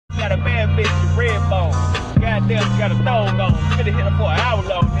Got a bad bitch with red bone. Goddamn, got a thong on. Finna hit her for an hour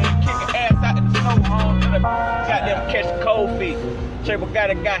long, nigga. Kicking ass out in the snow, home. Goddamn, catch cold feet. Triple got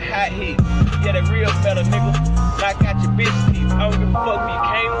hot heat. Yeah, that real metal, nigga. Knock out your bitch teeth. I don't give a fuck who you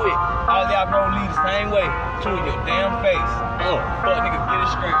came with. All y'all gonna leave the same way. To your damn face. Fuck nigga, get it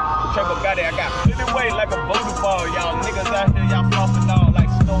straight. Triple got it, I got plenty weight like a booty ball. Y'all niggas out here, y'all flopping all like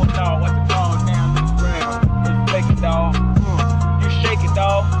snow dog. What's it called down to the ground? Just fake it, dog. You shake it,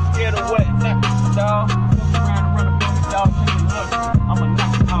 dog. Scared of what? Knock it, dog. Look around and run up on me, dog. Take a look. I'ma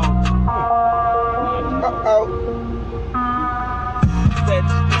knock it off. Said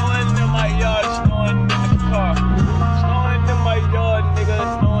snowing in my yard, snowing in the car. Snowing in my yard, nigga,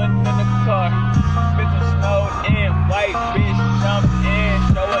 snowing in the car. Bitch snowed in, white bitch jumped in,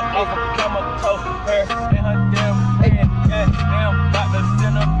 show it off a camel toe, her and her damn friend. Goddamn, about to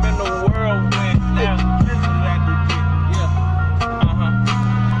send them in the whirlwind. Now, listen like we did,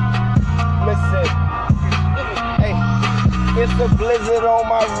 Listen, hey, it's a blizzard on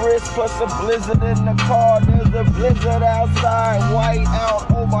my wrist, plus a blizzard in the car. There's a blizzard outside, white out.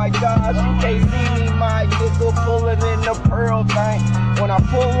 Oh my gosh, you can't see me, my nigga, pulling in the pearl thing. When I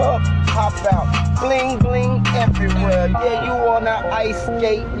pull up, hop out, bling bling everywhere. Yeah, you on an ice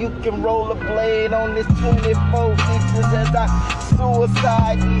skate, you can roll a blade on this 24 inches as I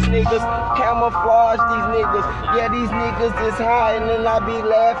suicide these niggas, camouflage these niggas. Yeah, these niggas is high, and then I be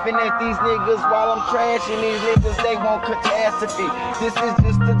laughing at these niggas while I'm trashing these niggas. They want catastrophe. This is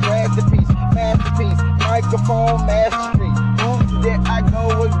just a masterpiece, microphone mastery. That I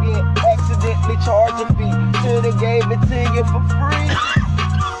go again, accidentally charge a fee. Should've gave it to you for free.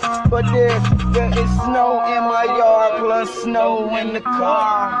 But there is snow in my yard, plus snow in the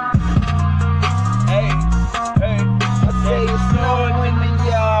car. Hey, I say it's snow in the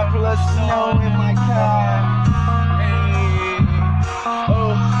yard, plus snow in my car. hey,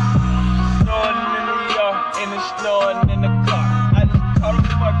 oh, snowing in the yard and it's snowing in the car. I just caught a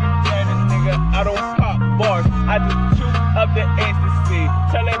fucking Janet, nigga. I don't pop bars, I just shoot up the ecstasy.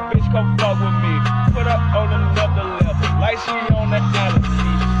 Tell that bitch come fuck with me. Put her on another level, like she on the galaxy.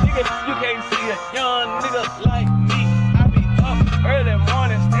 Nigga, you can't see a young nigga like me. I be up early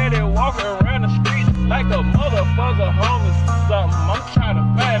morning, steady walking around the street like a motherfucker homeless or something. I'm trying to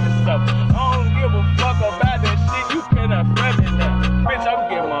find me something. I don't give a fuck about that shit. You cannot find me now. Bitch, I'm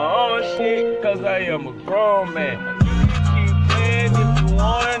getting my own shit, cause I am a grown man. You can keep playing if you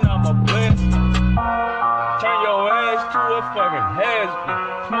want it, I'm a blessing. Turn your ass to a fucking has-been.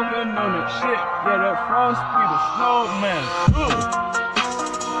 Smoking on that shit, yeah, that frost be the snowman.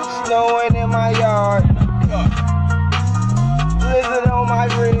 Snowing in my yard, blizzard on my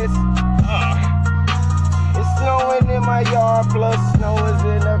wrist. It's snowing in my yard, plus snow is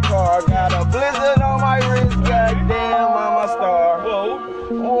in the car. Got a blizzard on my wrist, goddamn, I'm a star. Whoa,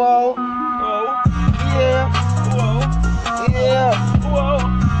 Whoa, whoa, yeah, whoa, yeah, whoa.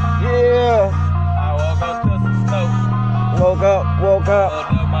 yeah. I woke up to some snow. Woke up. Hold up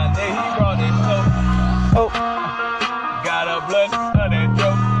my neck, he brought that snow. Oh, Got a blunt of that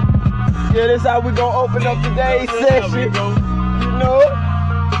joke. yeah, this how we gonna open up today's This how we session. go. You know? I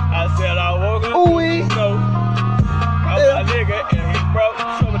said I woke up Ooh-wee. to the snow. Caught my nigga and he brought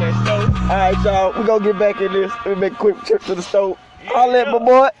some of that snow. Alright, y'all, we gonna get back in this. Let me make a quick trip to the stove. Holla at my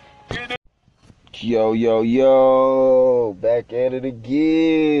boy. Yo, back at it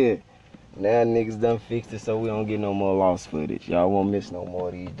again. Now niggas done fixed it so we don't get no more lost footage. Y'all won't miss no more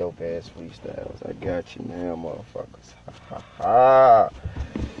of these dope ass freestyles. I got you, man, motherfuckers. Ha.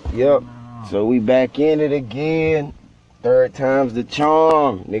 Yep. So we back in it again. Third time's the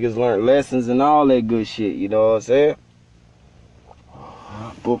charm. Niggas learned lessons and all that good shit, you know what I'm saying?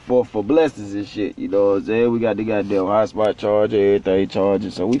 Put forth for blessings and shit, you know what I'm saying? We got the goddamn hotspot charger, everything charging.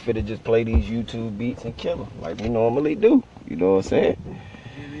 So we finna just play these YouTube beats and kill them like we normally do. You know what I'm saying?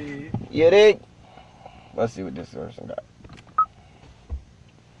 Yeah, they. Let's see what this person got.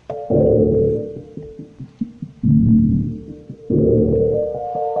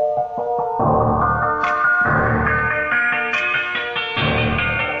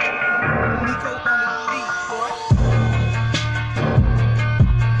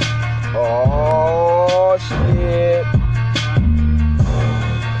 Oh shit.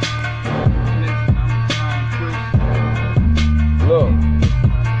 Look.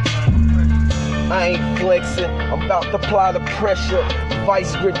 I ain't flexing, I'm about to apply the pressure.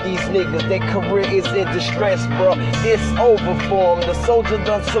 Vice grip these niggas, their career is in distress, bro. It's over for them. The soldier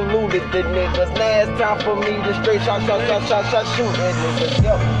done saluted the niggas. Now it's time for me to straight shot, shoot at niggas.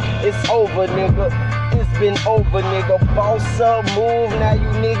 Yo, it's over, nigga. It's been over, nigga. Boss up, move, now you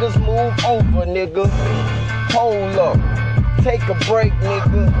niggas move over, nigga. Hold up. take a break,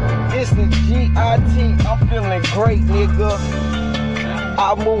 nigga. This is GIT, I'm feeling great, nigga.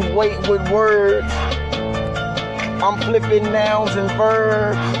 I move weight with words. I'm flipping nouns and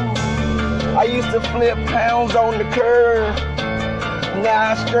verbs. I used to flip pounds on the curve.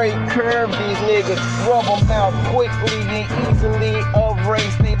 Now I straight curve these niggas. Rub them out quickly and easily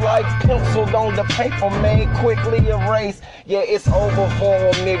erase. They like penciled on the paper, man, quickly erase. Yeah, it's over for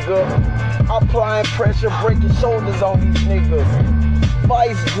them, nigga. Applying pressure, breaking shoulders on these niggas.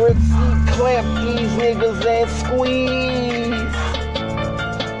 Vice grip, clamp these niggas and squeeze.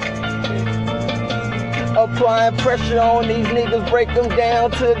 Applying pressure on these niggas, break them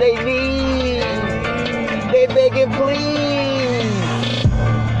down to their knees. They begging please.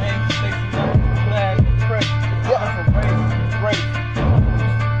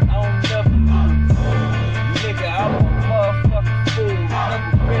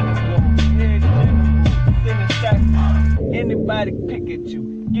 Anybody pick at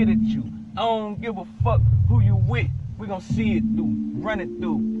you, get at you. I don't give a fuck who you with. We gon' see it through, run it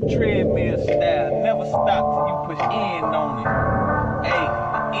through, treadmill style. Never stop till you push end on it. Hey,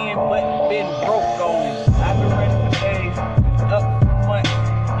 the end button been broke on it. I've been ready for days, up for months.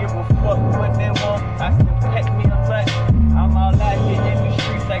 Give a fuck what they want. I still pack me a lunch. I'm all out here in the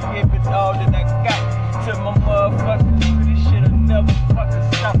streets. I give it all that I got to my motherfuckers. This shit'll never fucking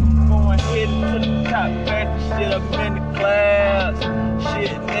stop. I'm going heading to the top. Back the shit up in the clouds.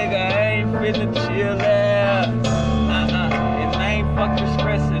 Shit, nigga, I ain't finna chill out. And I ain't fucking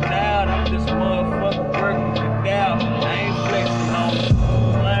stressing out. I'm just motherfucking working it out. I ain't flexing on me.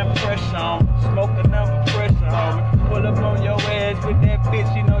 Applying pressure on me. Smoking number pressure on me. Pull up on your ass with that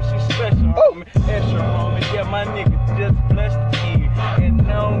bitch, you know she special on me. Extra on me. Yeah, my nigga just blessed the kid. And I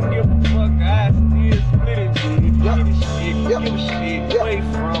don't give a fuck. I still split it with it. Get a shit, give a shit. Away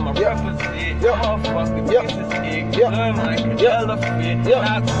from I represent. Motherfucking pieces egg. Gun like an elephant.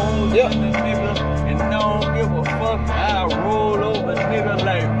 Not cold in the nigga. And I don't give a fuck. I roll over nigga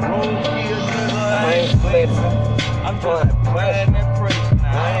like roll kill nigga. I ain't flexing. I'm just applying that pressure.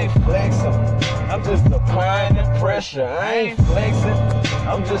 I ain't flexing. I'm just applying that pressure. I ain't flexing.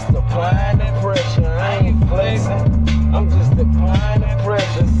 I'm just applying that pressure. I ain't flexing. I'm just applying that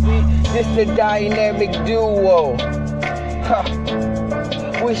pressure. See, this the dynamic duo.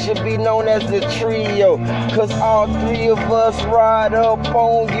 We should be known as the trio, cause all three of us ride up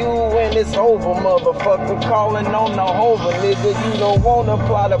on you and it's over, motherfucker. Calling on the hover, nigga. You don't wanna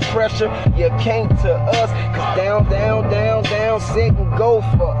apply the pressure, you came to us, cause down, down, down, down, set and go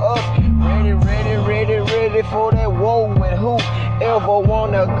for us. Ready, ready, ready, ready for that whoa. And who ever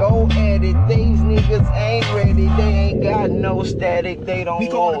wanna go at it? These niggas ain't ready, they ain't got no static, they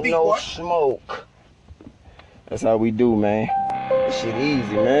don't want no smoke. That's how we do, man. This shit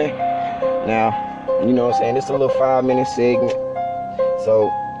easy, man. Now, you know what I'm saying? This is a little 5-minute segment.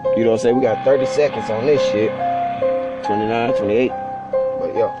 So, you know what I'm saying? We got 30 seconds on this shit. 29, 28.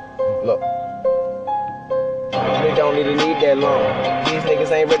 But yo, look. They don't even need that long. These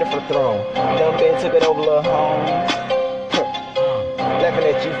niggas ain't ready for the throne. Jumped in, took it over little home. Laughing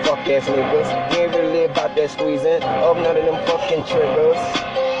at you fuck ass niggas. You ain't really about that squeezing of none of them fucking triggers.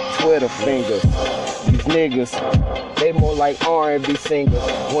 Twitter fingers. These niggas, they more like R&B singers.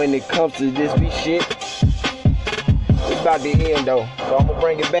 When it comes to this beat shit, it's about to end though, so I'ma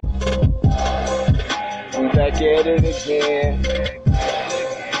bring it back. We back at it again.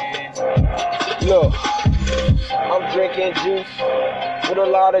 Look, I'm drinking juice with a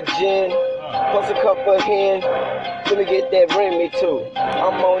lot of gin, plus a cup of hen. Let me get that Remy too.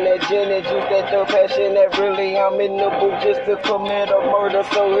 I'm on that gin and juice, that the passion that really I'm in the booth just to commit a murder.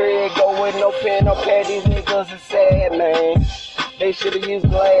 So here it go with no pen, no pad. These niggas is sad, man. They should've used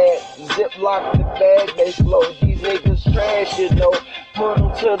Glad. Ziplock the bag, they slow. These niggas trash, you know. Put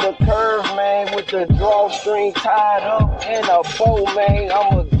them to the curve, man, with the drawstring tied up in a bow, man.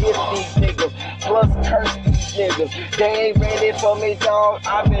 I'ma get these niggas, plus curse these niggas. They ain't ready for me, dog.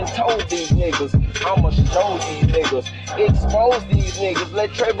 I've been told these niggas. I'ma show these niggas, expose these niggas.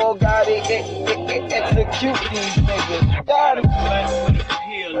 Let Trayvon Gotti execute these niggas. Got it. With a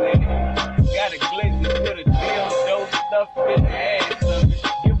pill in it. Got a glaze with a deal, dope stuff in the ass of it.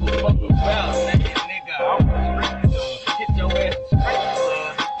 Give a fuck about that, nigga. I'm a straight hit your ass straight,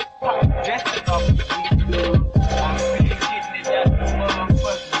 pop Jackson off the beat. I'm really getting it out the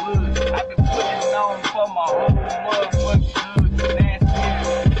motherfucking wood. I've been putting on for my whole motherfucking hood. Nasty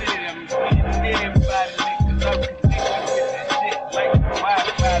shit, I'm getting everybody, niggas. I'm connected with that shit like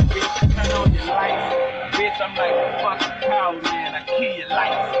Wi-Fi, bitch. Turn on your lights, bitch. I'm like a fucking cow, man. I kill your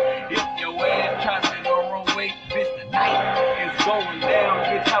lights. If your ass tries to go wrong way, bitch, the night is going down.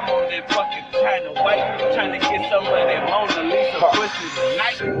 Bitch, I'm on that fucking China white, trying to get some of that Mona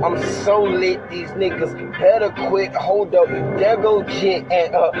I'm so lit, these niggas better quit. Hold up, there go Jit,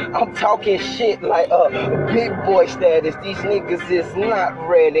 and I'm talking shit like big boy status. These niggas is not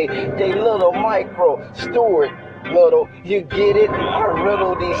ready. They little micro Stewart. Little, you get it? I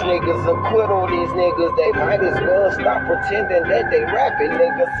riddle these niggas, acquittal these niggas. They might as well stop pretending that they rapping,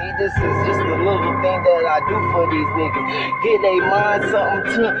 niggas. See, this is just a little thing that I do for these niggas. Get they mind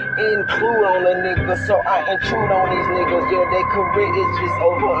something to include on a nigga, so I intrude on these niggas. Yeah, their career is just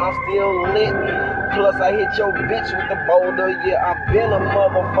over. I'm still lit. Plus, I hit your bitch with the boulder. Yeah, I've been a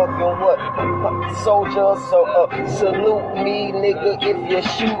motherfucking what? Soldier. So, salute me, nigga. If you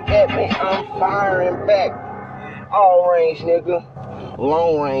shoot at me, I'm firing back. All range, nigga.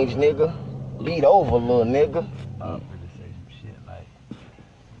 Long range, nigga. Beat over, little nigga. I'm gonna say some shit like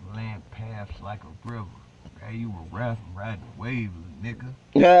land paths like a river. Hey, you were rafting, riding waves, nigga.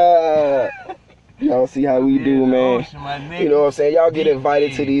 Y'all see how we do, man. You know what I'm saying? Y'all get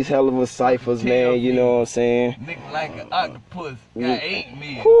invited to these hell of a ciphers, man. You know what I'm saying? Nigga like an octopus. Got 8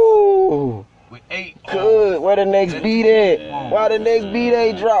 million. Woo! With 8. Good. Where the next beat at? Why the next beat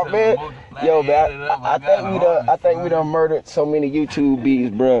ain't drop, man? Yo, man, I think we done murdered so many YouTube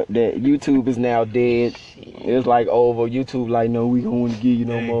beats, bruh, that YouTube is now dead. It's like over. YouTube like, no, we don't want to give you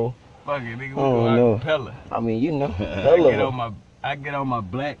no more. Fuck it, nigga, we go acapella. I mean, you know. I get on my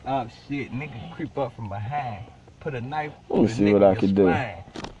black ops shit, nigga creep up from behind. Put a knife. Let me see what I can do.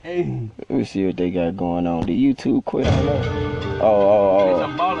 Hey. Let me see what they got going on. Did YouTube quit on that? Bitch,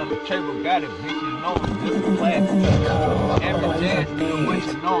 I'm ballin' the table, got it, bitch. You know it's just a class. Every jazz nigga, what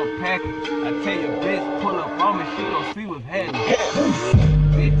you know I'm packing. I tell your bitch, pull up on me, she gon' see what's happening.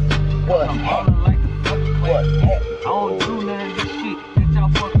 Bitch, what? I'm ballin' like a fucking class. I don't do none of this shit, bitch, y'all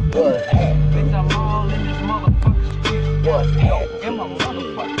fucking what? Bitch, I'm all in this motherfucking street. What? In my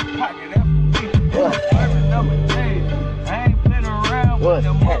motherfucking pocket after week. What? I ain't playing around with the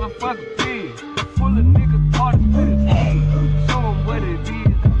motherfucking kids. Full of niggas party with it. Show them what it is.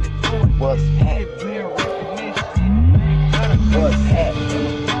 What's happening? What's happening?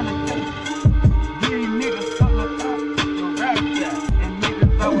 These niggas suck up the rap shot. And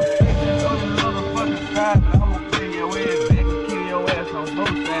niggas I was thinking on the motherfucking side. But I'm gonna kill your ass back and kill your ass on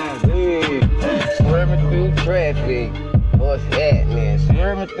both sides. Yeah. Swerving through traffic. What's happening?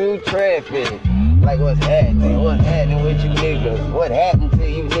 Swerving through traffic. Like what's happening? What's happening with you niggas? What happened to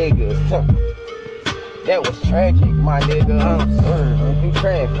you niggas? That was tragic, my nigga. I'm swerving through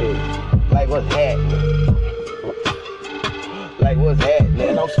traffic. Like what's happening? Like what's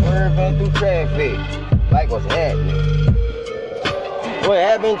happening? I'm swerving through traffic. Like what's happening? What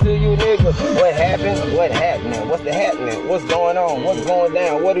happened to you niggas? What happened? What happening? What's the happening? What's going on? What's going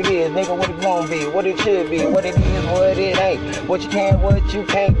down? What it is, nigga? What it gonna be? What it should be? What it is? What it ain't? What you can, what you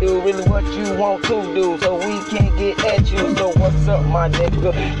can't do? Really what you want to do? So we can't get at you. So what's up, my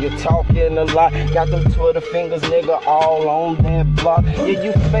nigga? You talking a lot. Got them Twitter fingers, nigga, all on that block. Yeah,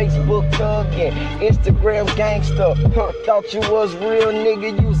 you Facebook thuggin', Instagram gangster. Thought you was real,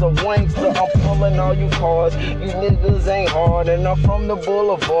 nigga. You's a wankster. I'm pulling all you cars. You niggas ain't hard, and I'm from the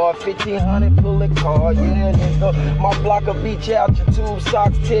boulevard, 1500 bullet car, yeah nigga. My blocker beat you out your tube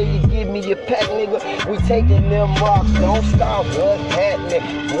socks till you give me your pack, nigga. We taking them rocks, don't stop. What's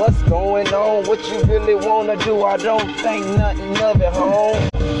happening? What's going on? What you really wanna do? I don't think nothing of it, home.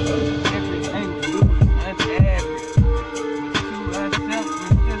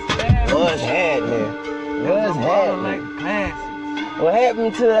 What's happening? What's happening? What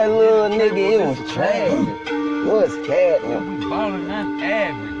happened to that little nigga? It was tragic. What's happening? We ballin' on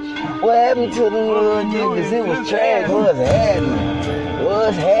average. What happened to the little niggas? It was trash. What's happening?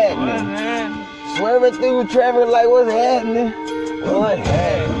 What's happening? Swerving through traffic like what's happening? What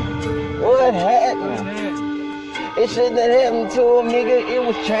happened? What happened? It shouldn't have happened to him, nigga. It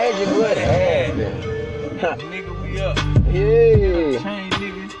was tragic. What happened? Nigga, we up. Yeah. Change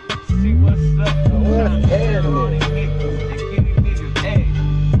niggas. See what's up. What's happening?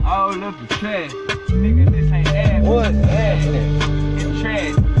 All up the trash. Nigga, this ain't average. What's happening? It's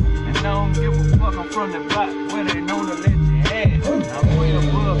trash. And I don't give a fuck. I'm from the block where they know to let you have. I'm way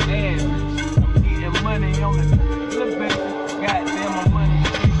above average. I'm getting money on the little basis. Goddamn, my money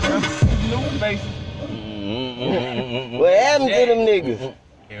new basis. What happened to them niggas?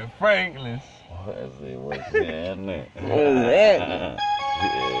 In Franklin's. What's happening? What's happening?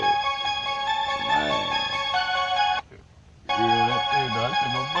 I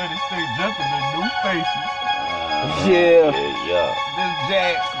said my buddy stay jumping in new faces. Yeah. This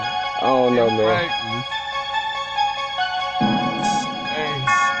Jackson. I don't know, man. Franklin's. Hey.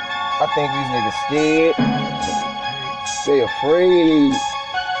 I think these niggas scared. They afraid.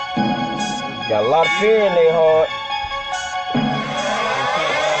 Got a lot of fear in their heart.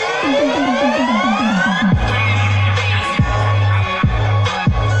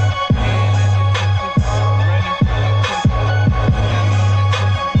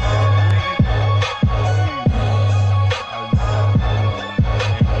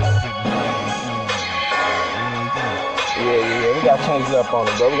 Yeah, we gotta change it up on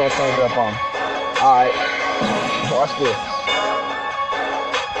it, bro. We're gonna change it up on it. Alright, watch this.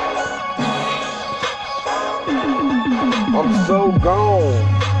 I'm so gone,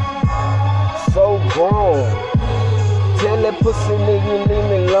 so grown. Tell that pussy nigga leave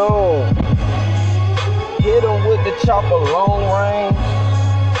me alone. Hit him with the chopper long range.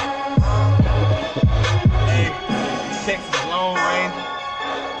 Hey, Texas long range.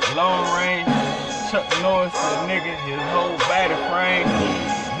 Chuck Norris, the nigga, his whole body frame.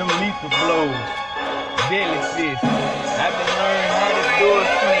 Them lethal blows, deadly fist. I've been learning how to do it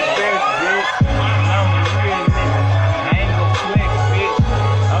from the best, bitch. I'm a real nigga, I ain't gon' flex, bitch.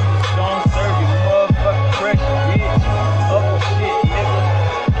 I'm just gon' serve you motherfucking pressure, bitch. Upper shit, nigga,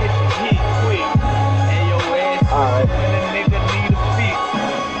 get your hit quick. And your ass Alright. when a nigga need a fix.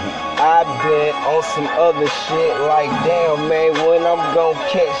 I bet on some other shit like, damn man, when I'm gon'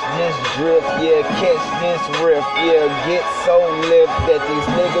 catch this drift, yeah, catch this riff, yeah, get so lit that these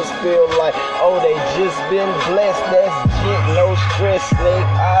niggas feel like, oh, they just been blessed, that's shit, no stress, snake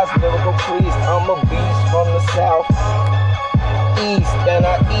eyes, lyrical priest, I'm a beast from the south east, and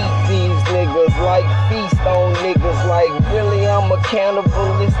I eat these niggas like feast on niggas, like really I'm a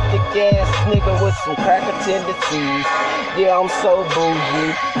cannibalistic ass nigga with some cracker tendencies. Yeah, I'm so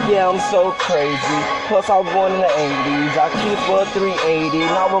bougie, yeah, I'm so crazy. Plus I was born in the 80s, I keep a 380,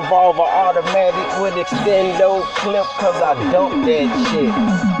 now revolver automatic with extendo clip, cause I dump that shit.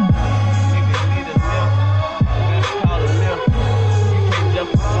 Niggas need a lift, that's called a lift. You can't jump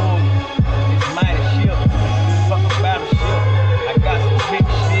a boom, it's mighty ship. Fuck a battleship, I got some big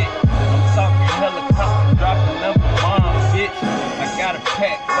shit. I'm talking helicopter, dropping up a bomb, bitch. I got a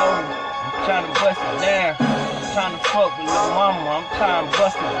pack though, I'm trying to bust it down. I'm trying to fuck with lil' mama, I'm trying to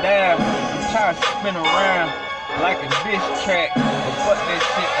bust it down. I'm trying to spin around like a diss track. But fuck that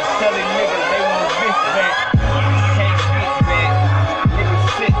shit, I tell these niggas they want bitch back. Can't get back, niggas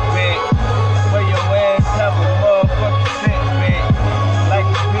sit back. Where your ass have a motherfucking setback. Like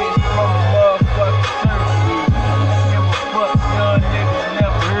a bitch from a motherfucking surgery. Give a fuck, young niggas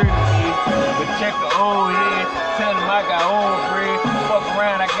never heard of me. But check the old head, tell them I got old bread. Fuck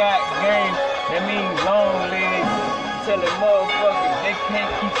around, I got game, that means long legs. Tell them motherfuckers they can't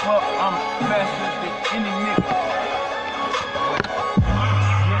keep up, I'm faster than any nigga.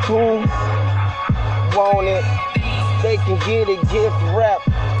 Who want it? They can get it, gift wrap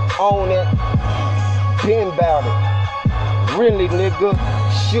on it. Been bout it. Really, nigga.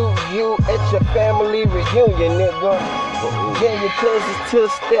 Shoot you at your family reunion, nigga. Get your cousins to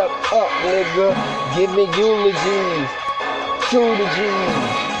step up, nigga. Giving eulogies. True to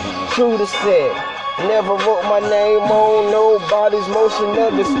G's. True to set. Never wrote my name on nobody's motion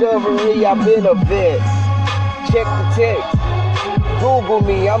of discovery. I've been a vet. Check the text. Google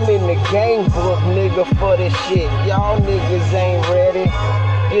me, I'm in the gang book, nigga, for this shit. Y'all niggas ain't ready.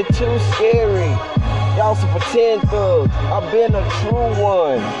 You're too scary. Y'all some pretend thugs. I've been a true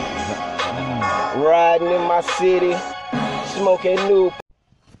one. Riding in my city, smoking new.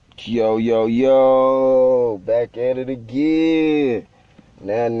 Yo. Back at it again.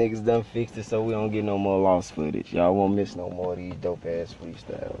 Now niggas done fixed it so we don't get no more lost footage. Y'all won't miss no more of these dope ass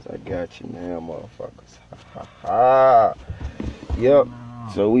freestyles. I got you now, motherfuckers. Ha. Yep.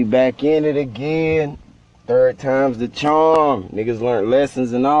 So we back in it again. Third time's the charm. Niggas learned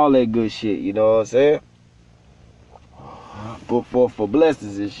lessons and all that good shit, you know what I'm saying? For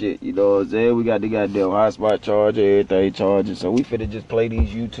blessings and shit, you know what I'm saying? We got the goddamn hotspot charger, everything charging. So we finna just play these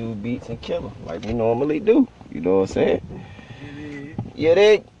YouTube beats and kill them like we normally do. You know what I'm saying? You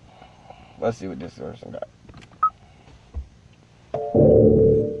dig? Let's see what this person got.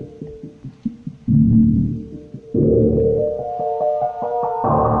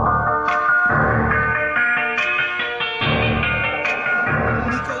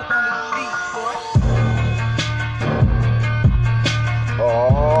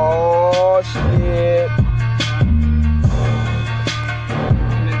 Oh shit.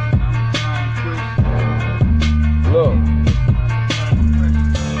 Look,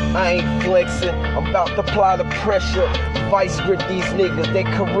 I ain't flexing, I'm about to apply the pressure. Vice grip these niggas, their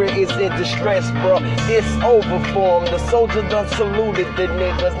career is in distress, bro. It's over for them. The soldier done saluted the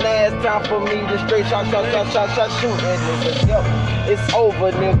niggas. Now it's time for me to straight shot, shoot at niggas. Yo, it's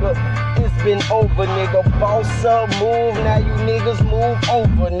over, nigga. It's been over, nigga. Boss up, move, now you niggas move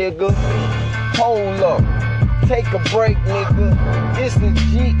over, nigga. Hold up. take a break, nigga. This is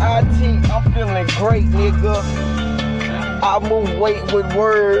GIT, I'm feeling great, nigga. I move weight with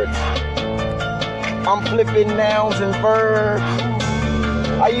words. I'm flipping nouns and verbs.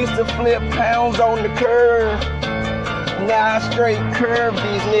 I used to flip pounds on the curb. Now I straight curve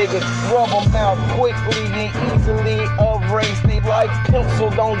these niggas. Rub them out quickly and easily erase. They like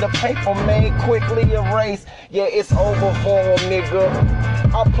penciled on the paper, man, quickly erase. Yeah, it's over for them, nigga.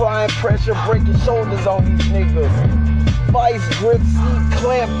 Applying pressure, breaking shoulders on these niggas. Vice grip,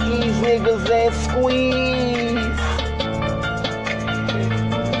 clamp these niggas and squeeze.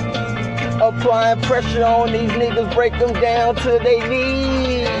 Applying pressure on these niggas, break them down to their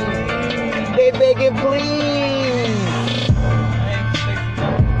knees. They begging please.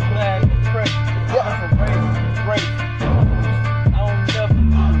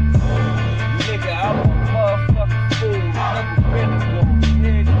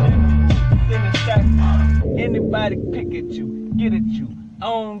 Anybody pick at you, get at you. I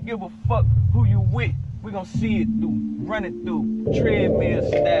don't give a fuck who you with. We gon' see it through, run it through, treadmill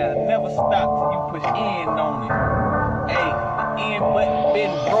style. Never stop till you push end on it. Hey, the end button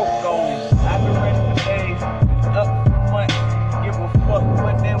been broke on it. I've been ready for days, up for months. Give a fuck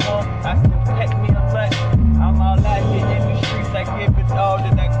what they want. I still pack me a lunch. I'm all out here in the streets. I give it all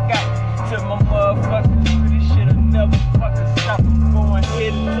that I got to my motherfuckers. This shit'll never fucking stop. I'm going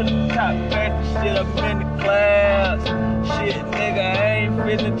heading to the top. Back the shit up in the clouds. Shit, nigga, I ain't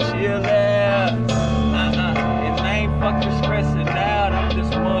finna chill out. And I ain't fucking stressing out. I'm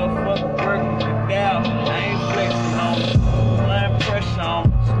just motherfucking working it out. I ain't flexing on me. Applying pressure on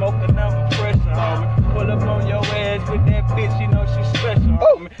me. Smoking number pressure on me. Pull up on your ass with that bitch, you know she special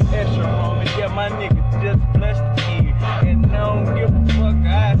on me. Extra on me. Yeah, my nigga just blessed the kid. And I don't give a fuck.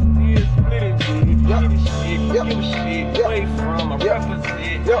 I still split it with it. Get a shit, give a shit. Away from, I represent.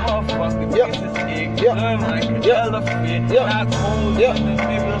 Motherfucker, this is it. Gun like an elephant. Knock holes in the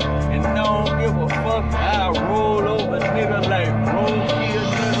nigga. And I don't give a fuck. I roll over nigga like roll kill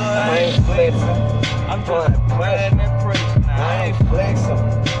nigga. I ain't flexing. I'm just applying that pressure. Now, I ain't flexing.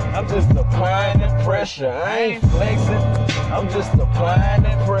 I'm just applying that pressure. I ain't flexing. I'm just applying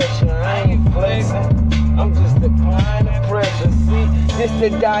that pressure. I ain't flexing. I'm just applying that pressure. See, this the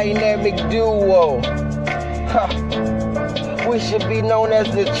dynamic duo. We should be known as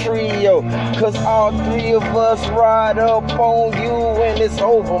the trio, cause all three of us ride up on you and it's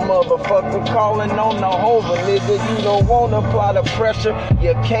over, motherfucker. Calling on the hover, nigga. You don't wanna apply the pressure,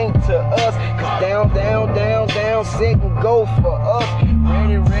 you can't to us. Cause down, down, down, down, set and go for us.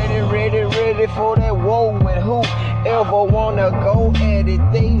 Ready, ready, ready, ready for that war with who ever wanna go at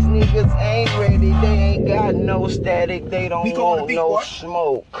it. These niggas ain't ready, they ain't got no static, they don't want no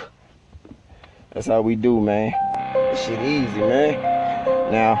smoke. That's how we do, man. This shit easy, man.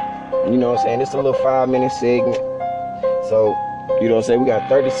 Now, you know what I'm saying? It's a little 5-minute segment. So, you know what I'm saying? We got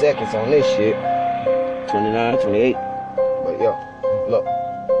 30 seconds on this shit. 29, 28. But yo, look.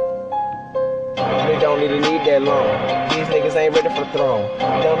 They don't even need that long. These niggas ain't ready for the throne.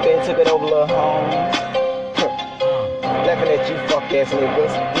 Dump in, took it over little home. Laughing at you fuck ass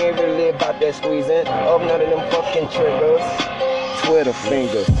niggas. You ain't really live about that squeezing of none of them fucking triggers. Twitter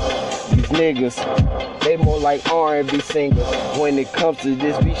fingers. These niggas, they more like R&B singers. When it comes to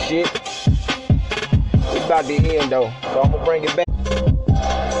this beat shit, it's about to end though, so I'ma bring it back.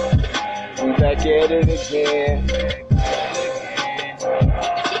 We back at it again.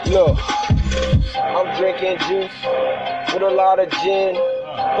 Look, I'm drinking juice with a lot of gin,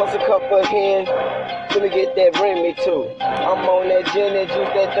 plus a cup of hen. Let me get that Remy too. I'm on that gin and juice,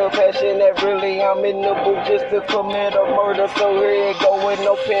 that third passion, that really I'm in the booth just to commit a murder. So here it go with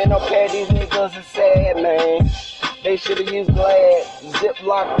no pen or pad. These niggas is sad, man. They should've used Glad.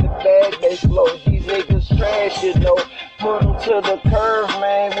 Ziplock the bag, they slow. These niggas trash, you know. Put them to the curve,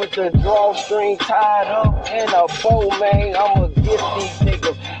 man, with the drawstring tied up in a bow, man. I'ma get these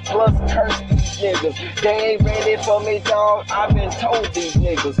niggas, plus curse these niggas. They ain't ready for me, dog. I've been told these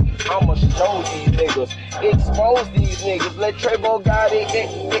niggas. I'ma show these niggas, expose these niggas. Let Trayvon Gotti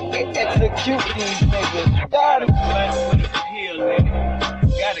execute these niggas. Got it.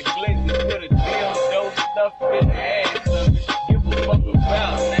 Got a glizzy with a dildo stuff in the ass of it. Give a fuck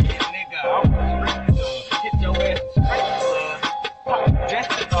about that, nigga. I'm a straight hit your ass straight, pop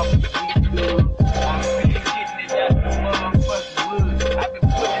Jackson off the beat. I've been getting it out the motherfucking wood. I've been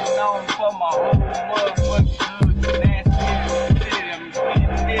putting on for my whole motherfucking hood. Nasty shit, I'm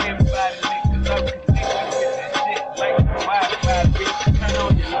getting everybody niggas. I'm connected with that shit like Wi-Fi, bitch. Turn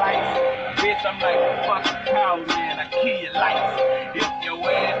on your lights, bitch. I'm like a fucking power man. I kill your lights. If your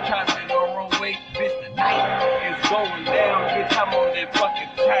ass tries to go wrong way, bitch, the night is going down, bitch. I'm on that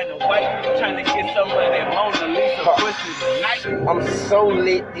fucking time. I'm so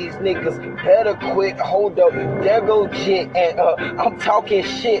lit, these niggas better quit. Hold up, there go Jit, and I'm talking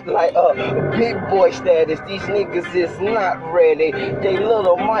shit like big boy status. These niggas is not ready. They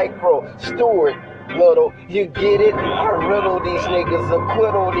little micro Stewart. Little, you get it? I riddle these niggas,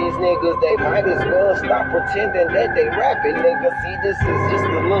 acquittal these niggas. They might as well stop pretending that they rapping, niggas. See, this is just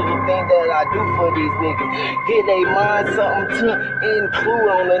a little thing that I do for these niggas. Get they mind something to include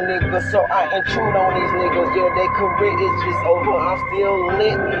on a nigga, so I intrude on these niggas. Yeah, their career is just over. I'm still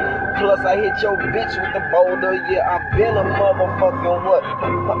lit. Plus, I hit your bitch with the boulder. Yeah, I've been a motherfucking what?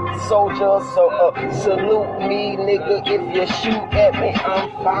 Soldier. So salute me, nigga. If you shoot at me, I'm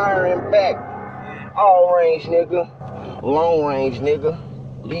firing back. All range, nigga. Long range, nigga.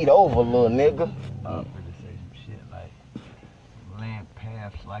 Lead over, little nigga. I'm finna say some shit like land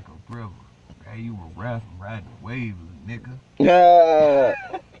paths like a river. Hey, you were riding the wave, nigga. Yeah.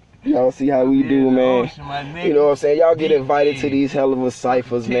 Y'all see how we do, man. Ocean, you know what I'm saying? Y'all get invited to these hell of a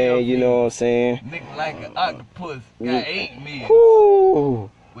ciphers, man. You know what I'm saying? Nigga like an octopus. Got 8 million. Woo.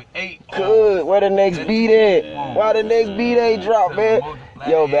 With 8 good. Where the next beat at? Why the next beat ain't drop, man?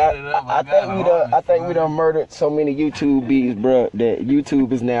 Yo, man, I think we done murdered so many YouTube beats, bro, that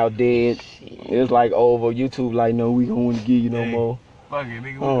YouTube is now dead. It's like over. YouTube like, no, we don't want to give you no more. Fuck it,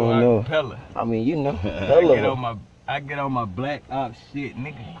 nigga, we go acapella. I mean, you know, I get on my black ops shit,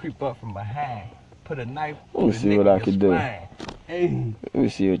 nigga creep up from behind, put a knife. Let me see what I can do. Hey. Let me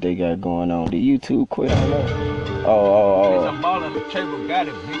see what they got going on. Did YouTube quit on that? Oh. Bitch, I'm ballin' the table, got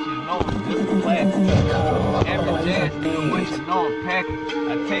it, bitch, you know I'm just a plastic. Every jazz nigga, what you know I'm packing. I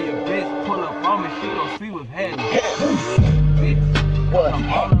tell you, bitch, pull up on me, she gon' see what's happening. Bitch, what? I'm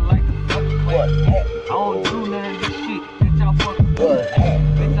ballin' like a fucking class. I don't do none of this shit, bitch, y'all fucking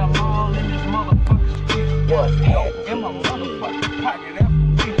bitch, I'm all in this motherfucking street. What? In my motherfucking pocket every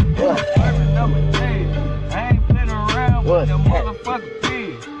week. Serving up a day. I ain't playing around with the motherfucking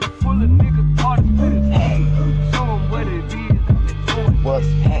kids. Full of niggas parties with his head. Show them what it is that they doing. What's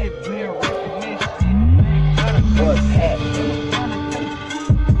happening? What's happening?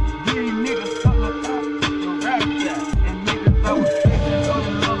 These niggas suck up the rap that. And niggas I was fixing on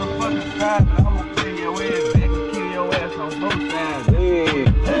the motherfucking side. But I'ma play your ass back and kill your ass on both sides.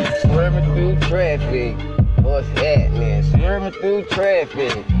 Yeah, swerving through traffic. What's happening? Swerving through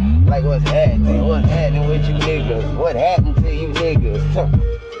traffic. Like what's happening? What's happening with you niggas? What happened to you niggas?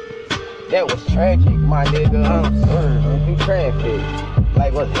 That was tragic, my nigga. I'm swerving through traffic.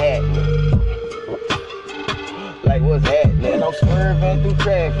 Like what's happening? Like what's happening? I'm swerving through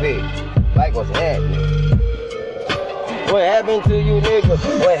traffic. Like what's happening? What happened to you niggas?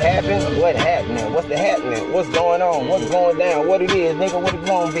 What happened? What happening? What's the happening? What's going on? What's going down? What it is, nigga? What it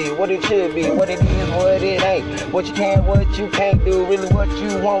gonna be? What it should be? What it is? What it ain't? What you can, what you can't do? Really what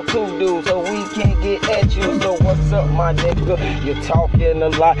you want to do? So we can't get at you. So what's up, my nigga? You talking a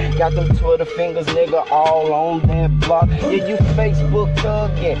lot. Got them Twitter fingers, nigga, all on that block. Yeah, you Facebook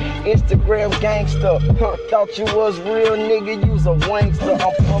thuggin', Instagram gangster. Thought you was real, nigga. You's a wankster.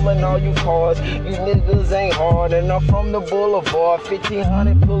 I'm pulling all you cars. You niggas ain't hard enough from the boulevard,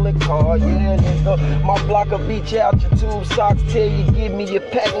 1500 pulling car, yeah nigga. My block will beat you out your tube socks till you give me your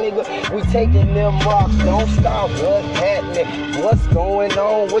pack, nigga. We taking them rocks, don't stop. What's happening? What's going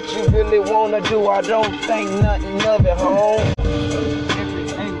on? What you really wanna do? I don't think nothing of it, home.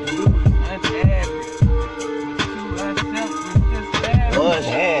 What's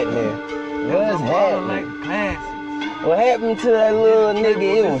happening? What's happening? What happened to that little nigga?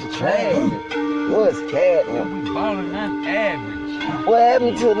 It was tragic. What's happening? We ballin' on average. What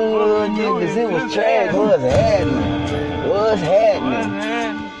happened to the little niggas? It was trash. What's happening? What's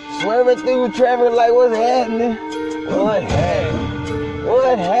happening? Swerving through traffic like what's happening? What happened?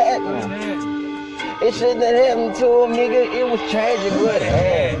 What happened? It shouldn't have happened to him, nigga. It was tragic. What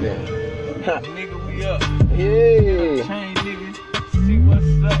happened? Nigga, we up. Yeah. Change niggas. See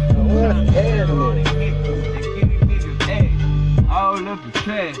what's up. What's happening? All up the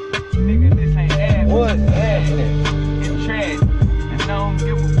trash. Nigga, this ain't average. What's happening? It's trash. And I don't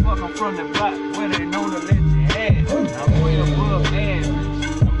give a fuck. I'm from the block where they know to let you have it. I'm way above average.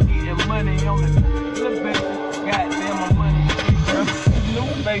 I'm getting money on the little basis. Goddamn, my money new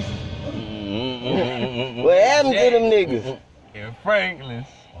basis. What happened to them niggas? In Franklin's.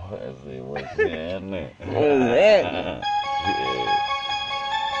 What's happening? What's happening?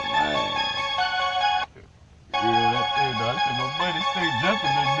 I said my buddy stay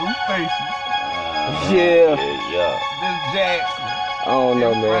jumping in new faces. Yeah. This Jackson. I don't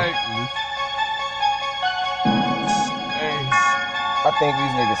know, man. Hey. I think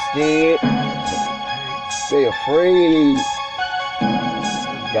these niggas scared. They afraid.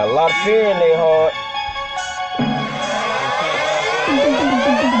 Got a lot of fear in their heart.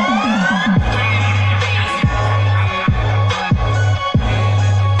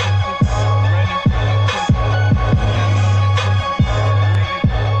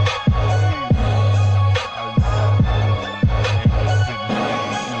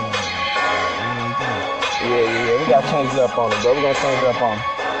 gotta change it up on him, bro. We're gonna change it up on him.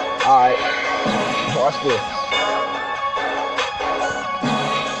 Alright. Watch this.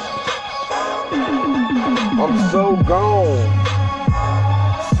 I'm so gone.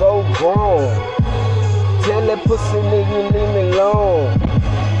 So grown. Tell that pussy nigga leave me alone.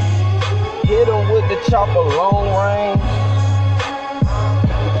 Hit him with the chopper long range.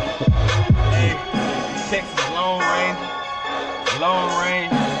 Hey, Texas long range.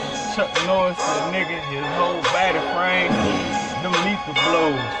 Chuck Norris to the nigga, his whole body frame. Them lethal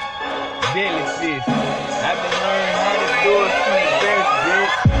blows, deadly fist. I've been learning how to do it from the best,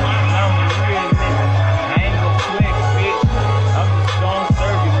 bitch. I'm a real nigga, I ain't gon' flex, bitch. I'm just gon'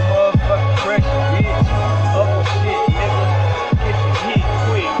 serve you motherfucking pressure, bitch. Upper shit, nigga, get your hit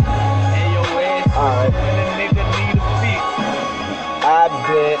quick. And your ass Alright. when a nigga need a fix. I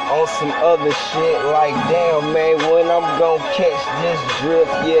bet on some other shit like damn man, when I'm gon' catch this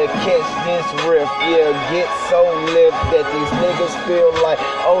drift, yeah, catch this riff, yeah, get so lit that these niggas feel like,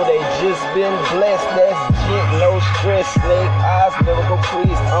 oh, they just been blessed. That's shit, no stress, snake eyes, lyrical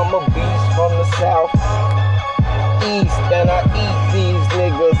priest. I'm a beast from the south east, and I eat these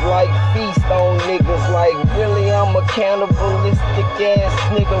niggas like feast on niggas. Like really, I'm a cannibalistic ass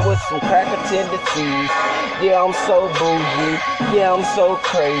nigga with some cracker tendencies. Yeah, I'm so bougie. Yeah, I'm so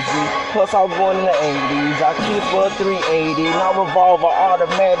crazy. Plus, I was born in the 80s. I keep a 380, not revolver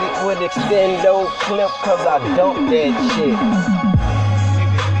automatic with extendo clip, cause I dump that shit.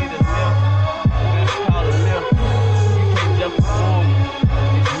 Niggas need a lift, let's call a lift. You can't jump the boom,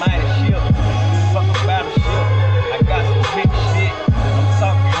 it's mighty ship. Fuck a battleship, I got some big shit. I'm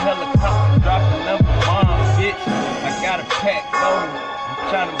talking helicopter, dropping number bombs, bitch. I got a pack though, I'm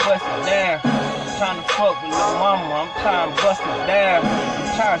trying to bust it down. I'm trying to fuck with little mama, I'm trying to bust it down. I'm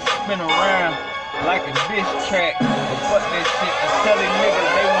trying to spin around like a diss track. But fuck that shit, I tell these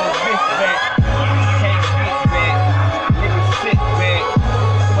niggas they want this back. Can't get back, niggas sit back.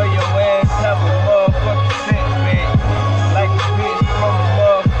 For your ass have a motherfucking setback. Like a bitch from a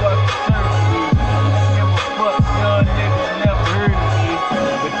motherfucking surgery. Give a fuck, young niggas never heard of me.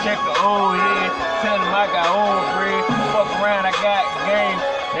 But check the old head, tell them I got old bread. Fuck around, I got game,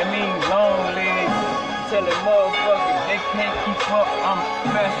 that means long legs. Tell them motherfuckers they can't keep up, I'm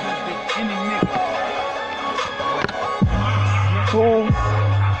faster than any nigga. Who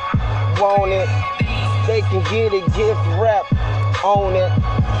want it? They can get it, gift wrap on it.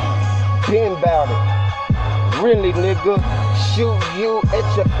 Been bout it. Really, nigga. Shoot you at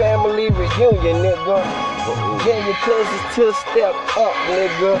your family reunion, nigga. Yeah, your cousins to step up,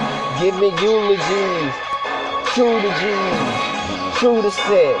 nigga. Give me eulogies. True to G's. True to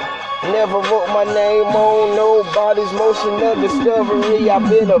set. Never wrote my name on nobody's motion of discovery. I've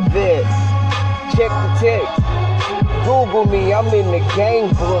been a vet. Check the text. Google me, I'm in the gang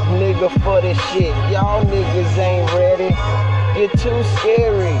book, nigga, for this shit. Y'all niggas ain't ready. You're too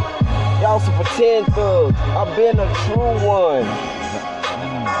scary. Y'all some pretend thugs. I've been a true one.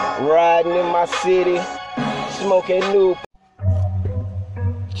 Riding in my city, smoking new.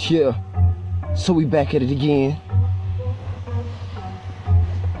 Yeah, so we back at it again.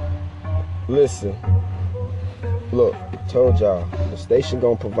 Listen, look, told y'all, the station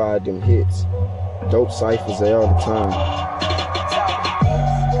gonna provide them hits. Dope ciphers there all the time.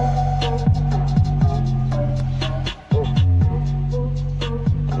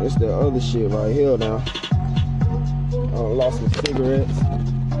 It's the other shit right here now. I lost some cigarettes.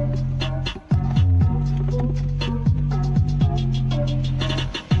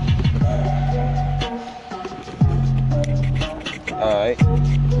 Alright.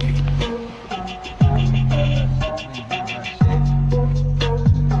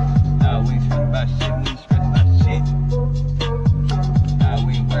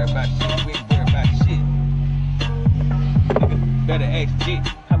 Better ask shit,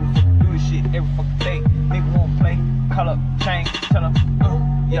 how we fucking do this shit every fucking day. Nigga won't play, call up, change, tell them,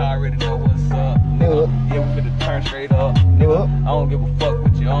 y'all already know what's up, nigga. Yeah, we finna turn straight up, nigga. I don't give a fuck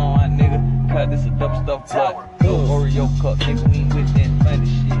what you on, nigga. Cause this a dumb stuff, but no Oreo cup, nigga. We ain't with that funny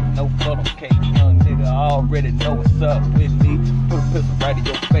shit, no funnel cake, young nigga. I already know what's up with me. Put a pistol right in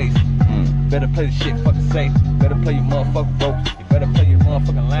your face. Better play the shit fucking safe. Better play your motherfucking ropes. You better play your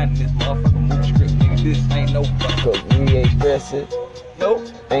motherfucking line in this motherfucking movie script, nigga. This ain't no fucking. Cause we ain't stressing. Nope.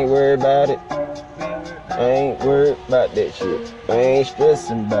 Ain't worried about it. I ain't worried about that shit. I ain't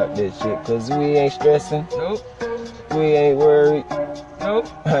stressing about that shit. Cause we ain't stressing. Nope. We ain't worried. Nope.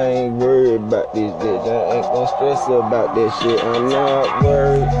 I ain't worried about this bitch. I ain't gonna stress about that shit. I'm not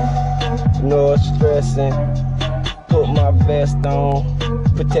worried. Nor stressing. Put my vest on.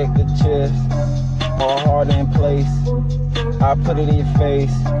 Protect the chest. My heart in place. I put it in your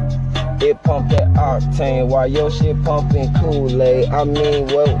face. It pump that octane while your shit pumping Kool-Aid. I mean,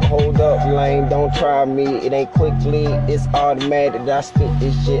 well, hold up, lame, don't try me. It ain't quickly, it's automatic. I spit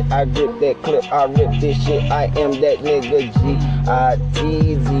this shit, I grip that clip, I rip this shit. I am that nigga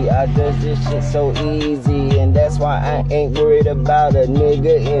G-I-T-Z. I does this shit so easy, and that's why I ain't worried about a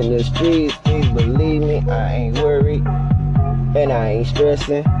nigga in the streets. Please believe me, I ain't worried, and I ain't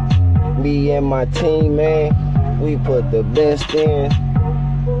stressing. Me and my team, man, we put the best in.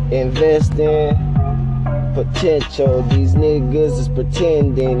 Invest in potential. These niggas is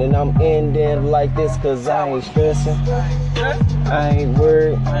pretending, and I'm ending like this cause I ain't stressing. I ain't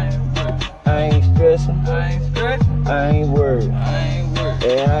worried. I ain't stressing. I ain't worried.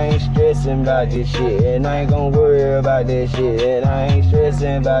 And I ain't stressing about this shit, and I ain't gonna worry about this shit, and I ain't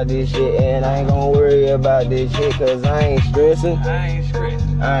stressing about this shit, and I ain't gonna worry about this shit cause I ain't stressing.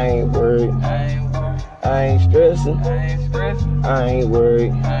 I ain't worried. I ain't stressing. I ain't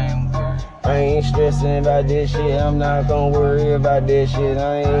worried. I ain't stressing about this shit. I'm not gonna worry about this shit.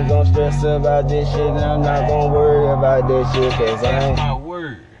 I ain't gonna stress about this shit. And I'm not gonna worry about this shit. Cause I ain't. My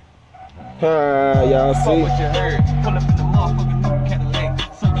word. Y'all Fuck see? what you heard. Pull up in the motherfucking new Cadillac.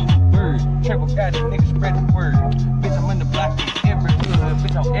 Suckin' new bird. Triple got it, nigga spread the word. Bitch, I'm in the block in every hood.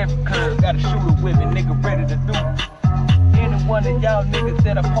 Bitch, on every curve. Got a shooter with it. Nigga ready to do. Any one of y'all niggas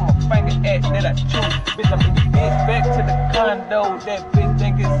that I put my finger at, that I choose. Bitch, I'm in the bitch back to the condo. That bitch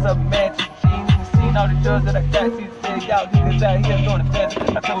think it's a magic. She ain't even seen all the drugs that I got. She said, y'all niggas out here doing it fast. I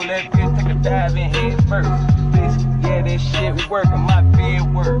told that bitch, take a dive in head first. Bitch, yeah, that shit working. My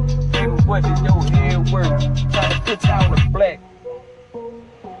bed work. Baby, what did your head work? Trying to put y'all on the black.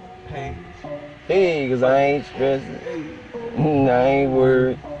 Hey, cause I ain't stressing. I ain't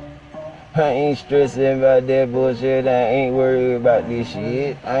worried. I ain't stressing about that bullshit, I ain't worried about this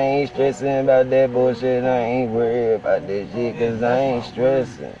shit. I ain't stressing about that bullshit, I ain't worried about this shit, cause I ain't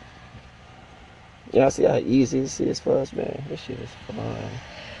stressing. Y'all see how easy this is for us, man? This shit is fun.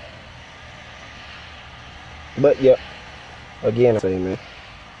 But, yeah, again, I say, man,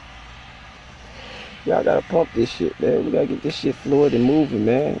 y'all gotta pump this shit, man. We gotta get this shit fluid and moving,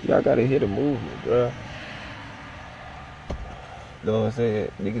 man. Y'all gotta hit a movement, bruh. You know what I'm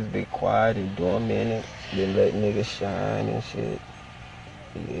saying? Niggas be quiet and dormant, then let niggas shine and shit.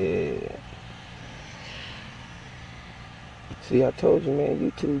 Yeah. See, I told you, man,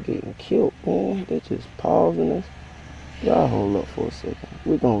 you two getting killed, man. They just pausing us. Y'all hold up for a second.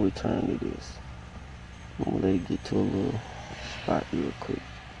 We're gonna return to this. I'm gonna let it get to a little spot real quick.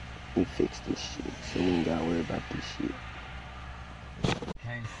 Let me fix this shit so we ain't gotta worry about this shit.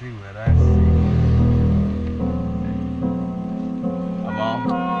 Can't see what I see.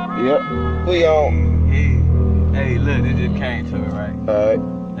 Yep, we on. Hey, look, it just came to me, right? Alright.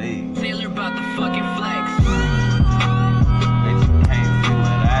 Hey. Taylor about the fucking flex. Bitch, you can't see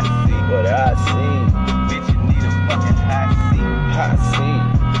what I see. What I see. Bitch, you need a fucking high seat. I see.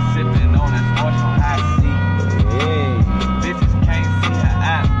 Sipping on this orange on high seat. Hey. Bitches can't see how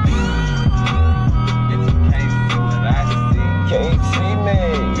I be. Bitch, you can't see what I see. Can't see me.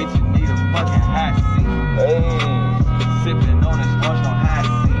 Bitch, you need a fucking high seat. Hey. Sipping on this orange on high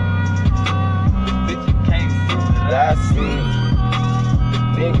seat. Bitch, you can't see what I see.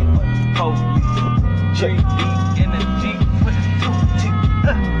 Nigga. Police. Tree deep in the Jeep. Put it to Jeep.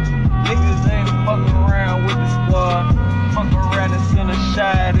 Niggas ain't fucking around with the squad. Fuck around and send a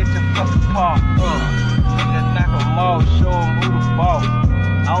shot at your fucking car. Nigga knock 'em off, show 'em who the boss.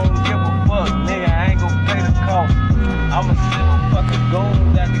 I don't give a fuck, nigga, I ain't gon' pay the cost. I'ma send them fucking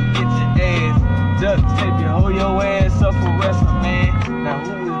goons out to get your ass. Duct tape you, hold your ass up for wrestling, man. Now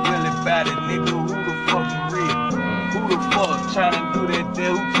who is really about it, nigga? Who the fuck is real? Who the fuck tryna do that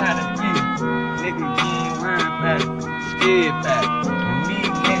there? Who tryna be? Nigga, you ain't worried about it, scared about it. And me,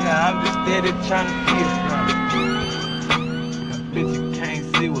 nigga, I'm just steady tryna feel it. Bitch, you can't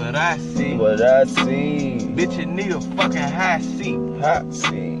see what I see. What I see. Bitch, you need a fucking high seat. Hot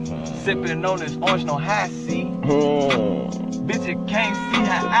seat. Sipping on this orange, no high seat. Bitch, you can't see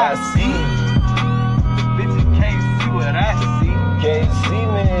how I see. Bitch, you can't see what I see. Can't see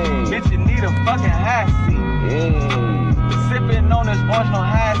me. Bitch, you need a fucking high seat. Yeah. Sipping on this orange, no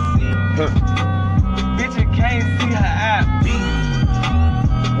high seat. Bitch, you can't see how I be.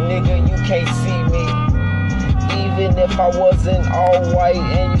 Nigga, you can't see me. Even if I wasn't all white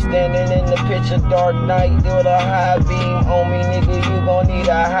and you standing in the picture dark night with a high beam on me, nigga, you gon' need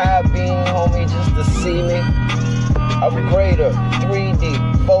a high beam, homie, just to see me. Upgrader, 3D,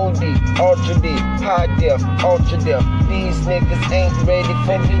 4D, Ultra D, high def, ultra def. These niggas ain't ready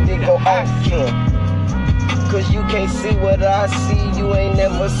for me to go ultra. cause you can't see what I see. You ain't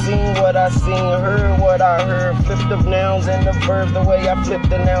never seen what I seen, heard what I heard. Flip the nouns and the verbs the way I flip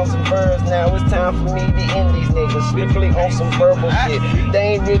the nouns and verbs. Now it's time for me to end these niggas strictly on some verbal shit.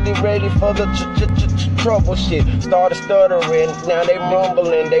 They ain't really ready for the trouble shit. Started stuttering, now they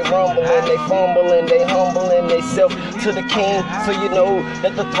rumbling, they fumbling, they humbling they self to the king. So you know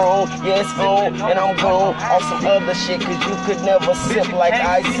that the throne, yeah, it's on, and I'm gone off some other shit, cause you could never sip like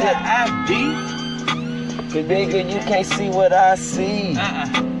I sip. Cause nigga, you can't see what I see.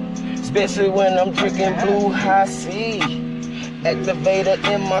 Especially when I'm drinking blue high C. Activator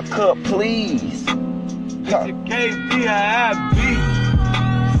in my cup, please. Bitch, you can't be how I be.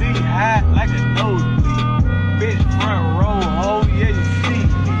 See high like a nosebleed. Bitch, front row, oh yeah, you see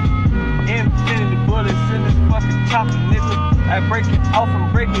me. Infinity bullets in this fucking chopper, nigga. I break it off and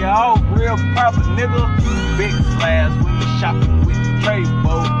break it off real proper, nigga. Big slabs when you shopping with the tray,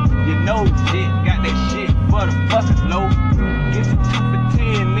 boat. You know shit, got that shit for the fucking low. Get you 2 for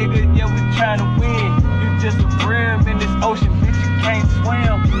 10, nigga, yeah, we tryna win. You just a brim in this ocean, bitch, you can't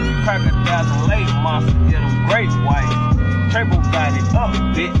swim. Crocodiles and lake monsters, yeah, them great whites. Turbo got it up,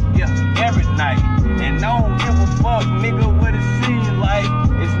 bitch, yeah, every night. And I don't give a fuck, nigga, what it seems like.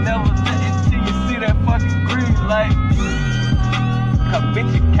 It's never nothing till you see that fucking green light. Cause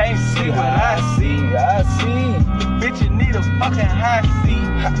bitch, you can't see what I see. I see. Bitch, you need a fucking high seat.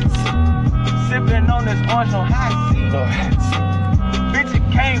 Sipping on this orange on high seat. No hats. Bitch, you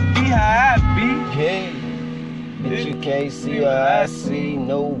can't be how I be. Yeah. Bitch, you can't see what I see.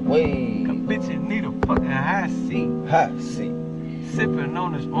 No way. Cause bitch, you need a fucking high seat. High seat. Sipping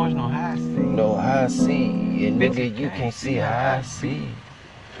on this orange on high seat. No high seat. And Bitch, nigga, you can't see how I see.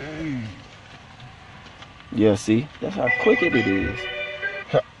 Hey. Yeah, see? That's how quick it is.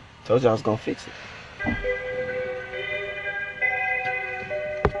 Told you I was gonna fix it.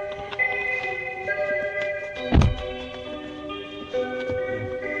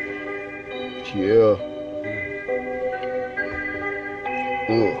 Yeah.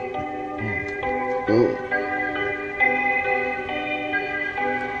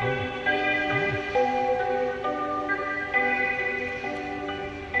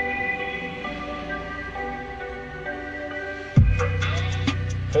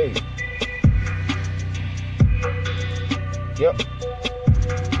 Hey. Yep.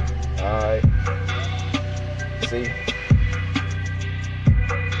 Alright. See?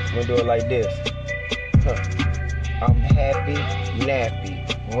 I'm gonna do it like this. I'm happy,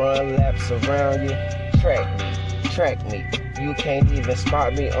 nappy. Run laps around you. Track me. You can't even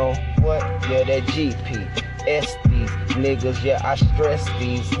spot me on what? Yeah, that GP. these niggas, yeah, I stress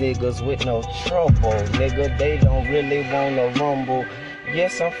these niggas with no trouble. Nigga, they don't really wanna rumble.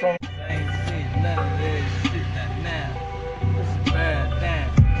 Yes, I'm from. I ain't seen none of that shit now. This is bad damn.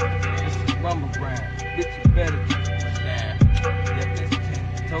 This is rumble ground. Bitch, you better get my down. Yeah, that's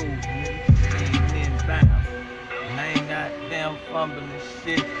 10 toes, nigga. Ain't in bounds. And I ain't goddamn fumbling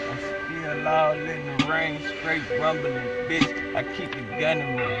shit. I'm still all in the rain, straight rumbling, bitch. I keep the gun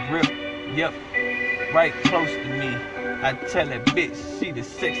in my grip. Yep, right close to me. I tell that bitch, she the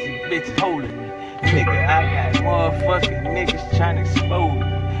sexy bitch holding me. Nigga, I got motherfucking niggas tryna explode me.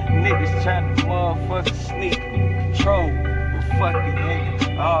 Niggas tryna motherfucking sneak me, control me. But fuck it,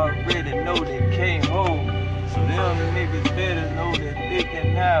 nigga, I already know they can't hold me. So them niggas better know that they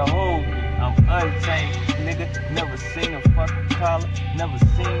cannot hold me. I'm untamed, nigga, never seen a fucking collar. Never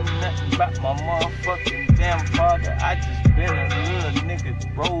seen nothing about my motherfucking damn father. I just been a little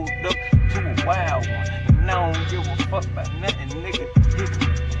nigga rolled up to a wild one. And I don't give a fuck about nothing, nigga.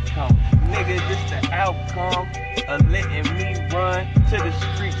 Come, nigga, this the outcome of letting me run to the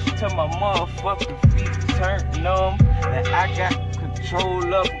streets till my motherfucking feet turn numb. That I got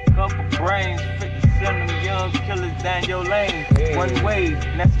control of a couple brains, fit to send them young killers down your lane. Hey. One way,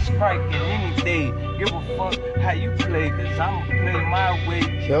 and that's a strike in any day. Give a fuck how you play, cause I'ma play my way.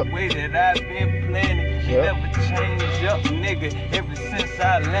 Yep. The way that I've been playing it, you Yep. never change up, nigga. Ever since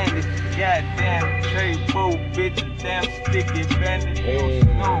I landed, goddamn trade boat, bitch, a damn sticky bandit. Hey.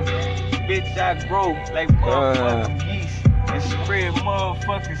 No, bitch, I grow like motherfucking yeast and spread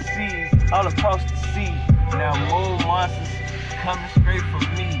motherfucking seeds all across the sea. Now more monsters coming straight from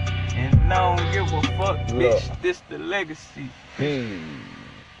me, and I don't give a fuck, bitch. Look. This the legacy.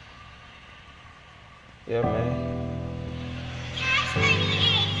 Yeah, man.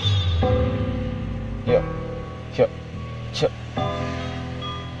 Yep.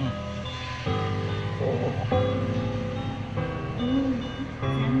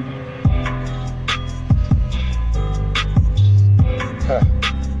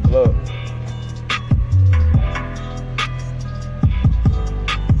 Look.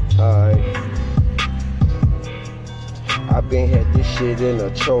 Alright. I been had this shit in a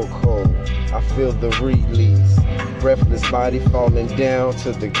chokehold. I feel the release. Breathless body falling down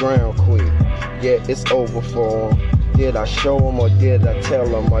to the ground quick. Yeah, it's over for 'em. Did I show 'em or did I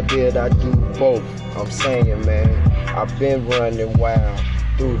tell 'em or did I do both? I'm saying, man, I've been running wild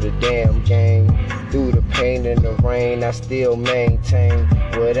through the damn game. Through the pain and the rain, I still maintain.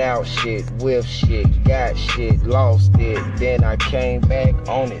 Without shit, with shit, got shit, lost it. Then I came back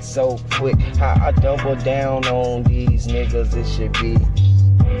on it so quick. How I double down on these niggas, it should be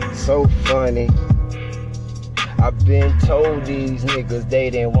so funny. I've been told these niggas they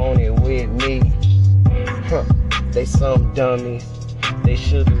didn't want it with me. They some dummies. They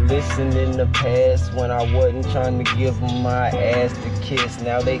should've listened in the past when I wasn't trying to give them my ass to kiss.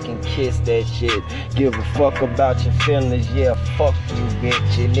 Now they can kiss that shit. Give a fuck about your feelings, yeah, fuck you,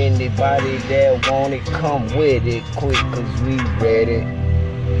 bitch. And anybody that want it, come with it quick, cause we ready.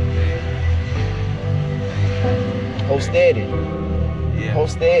 Hold steady. Yeah. Hold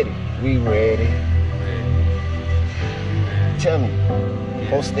steady. We ready. Tell me.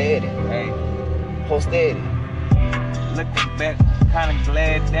 Hold steady. Hey, Hold steady. looking back, kinda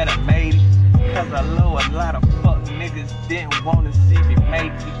glad that I made it. Cause I know a lot of fuck niggas didn't wanna see me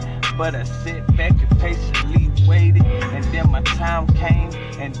make it. But I sit back and patiently waited. And then my time came,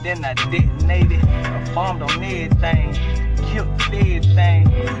 and then I detonated. I bombed on everything, killed everything.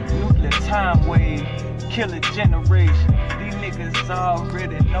 Nuclear time wave, kill a generation. These niggas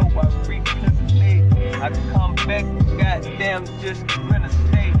already know I representate. I come back, goddamn, just rent a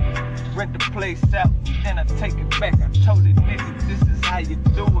state. Rent the place out, then I take it back. I told the niggas this is how you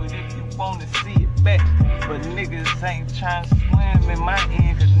do it if you wanna see it back. But niggas ain't trying to swim in my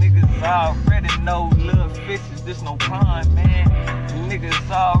end, cause niggas already know little fishes, this no pond, man. Niggas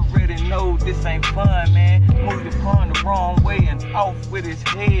already know this ain't fun, man. Move your pawn the wrong way and off with his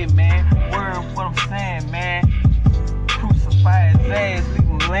head, man. Word what I'm saying, man. Crucify his ass, leave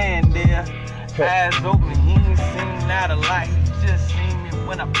him laying there. Eyes open, he ain't seen not a lot, he just seen me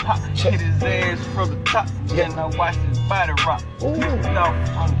when I pop. Hit his ass from the top, then I watched his body rock. Lifted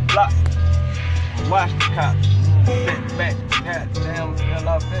off on the block, watch the cop, sit back, goddamn, fell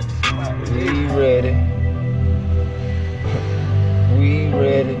off that spot. We ready. We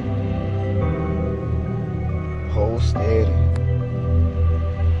ready. Hold steady.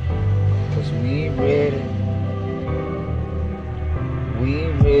 Cause we ready. We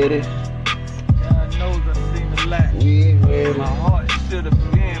ready. God knows I seen a lot. We ready. My heart should've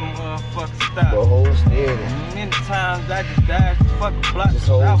been motherfucking But stopped. hold steady. Many times I just dodged the fucking block. Just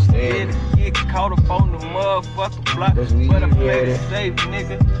hold I was steady. scared to get caught up on the motherfucking block. 'Cause we But I played ready. it safe,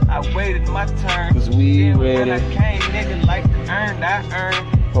 nigga. I waited my turn. 'Cause we then ready. when I came, nigga, like earned, I earned.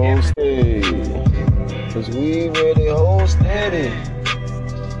 Hold steady. Cause we ready. Hold steady.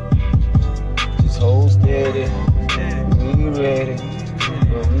 Just hold steady. We ready.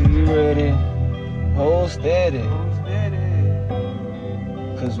 But we ready. Hold steady.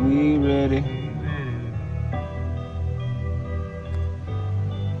 Cause we ready.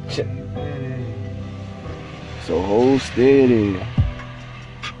 So hold steady.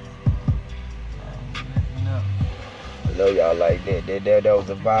 I know y'all like that. That was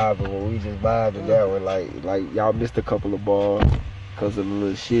the vibe, but when we just vibed to that one, like y'all missed a couple of bars because of the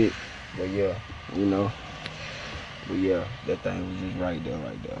little shit. But yeah, you know. But yeah, that thing was just right there,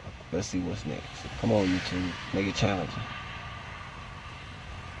 right there. Let's see what's next. Come on, YouTube. Make it challenging.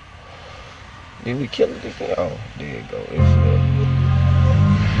 Did we kill it again? Oh, there you go. It's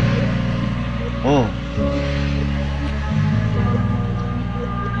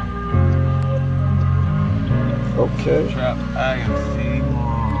Okay. Trap IMC.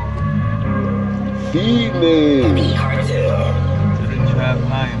 Feed me. To the trap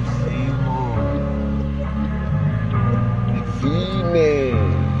IMC more. Feed me.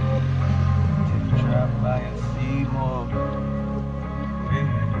 To the trap IMC more.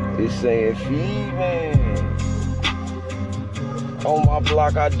 It's saying feed me. On my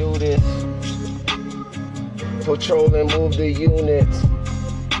block I do this. Patrol and move the units.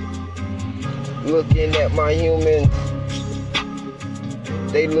 Looking at my humans.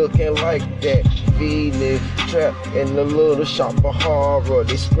 They looking like that. V-Live trap in the little shop of horror.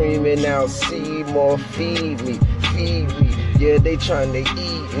 They screaming out, Seymour, feed me, feed me. Yeah, they trying to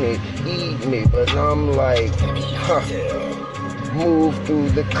eat me. But I'm like, huh. Move through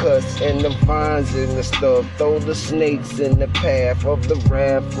the cuts and the vines and the stuff. Throw the snakes in the path of the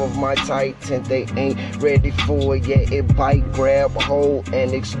wrath of my titan. They ain't ready for it yet. It bite, grab hold,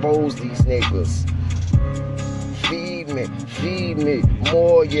 and expose these niggas. Feed me. feed me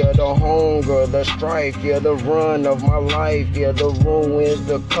more, yeah, the hunger, the strife, yeah, the run of my life, yeah, the ruins,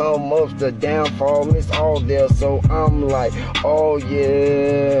 the come ups, the downfall, it's all there, so I'm like, oh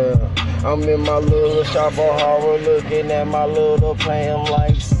yeah, I'm in my little shop of horror, looking at my little plan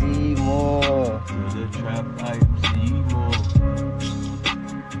like Seymour. The trap, I am Seymour.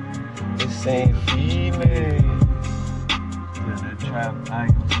 This ain't female. The trap, I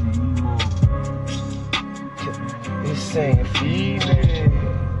am Seymour. This ain't female.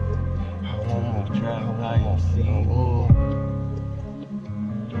 I want more. Trap, I am Seymour.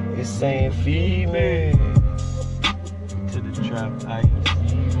 This ain't female. To the trap, I am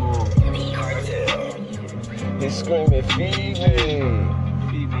Seymour. It's screaming female.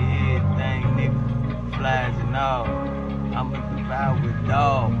 Feed me everything, nigga. Flies and all. I'ma devour with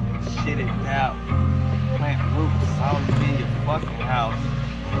dog. Shit it out. Plant roots all in your fucking house.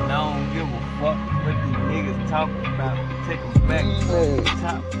 And I don't give a fuck what these niggas talking about. Take them back to the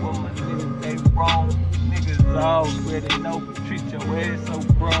top for my niggas, they wrong. Niggas already know, but treat your ass so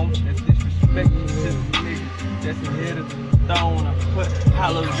grown. That's disrespect to the niggas that's ahead of the throne. I put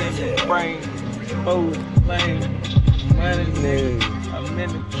hollows in your brain, exposed flame. Money nigga, I'm in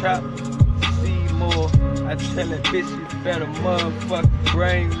the trap, see more. I tell that bitch you better motherfucking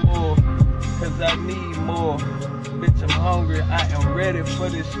brain more. Cause I need more. Bitch, I'm hungry, I am ready for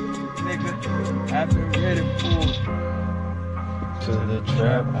this nigga. I've been ready for it. To the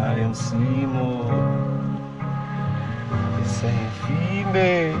trap, I am Seymour. This ain't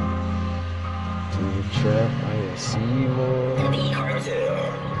female. To the trap, I am Seymour.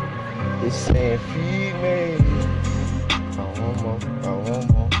 This ain't female. I want more, I want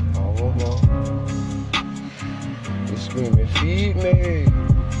more, I want more. It's screaming female.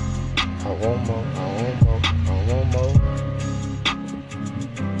 I want more, I want more, I want more.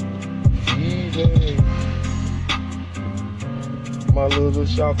 Female. My little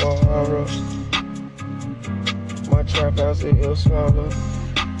shop of horror. My trap house in El Swallow.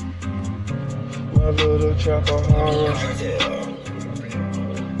 My little trap of horror.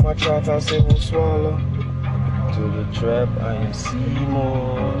 My trap house in El Swallow. To the trap, I am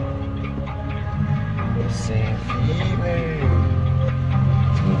Seymour. This ain't female.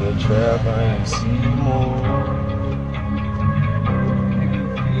 To the trap, I am Seymour.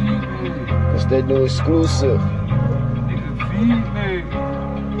 It's that new exclusive.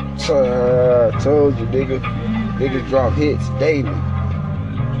 So, I told you, nigga. Niggas drop hits daily.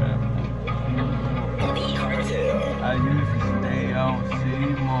 I used to stay on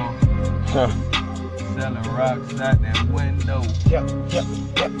Seymour. Huh. Selling rocks out that window. Yep.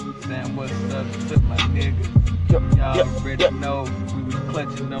 Saying what's up to my niggas. Y'all already know we was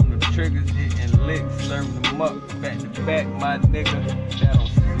clutching on the triggers, hitting licks, serving them up back to back, my nigga. That on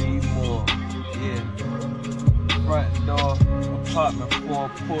Seymour, yeah. Front door, apartment 4,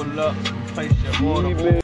 pull up, and place your order.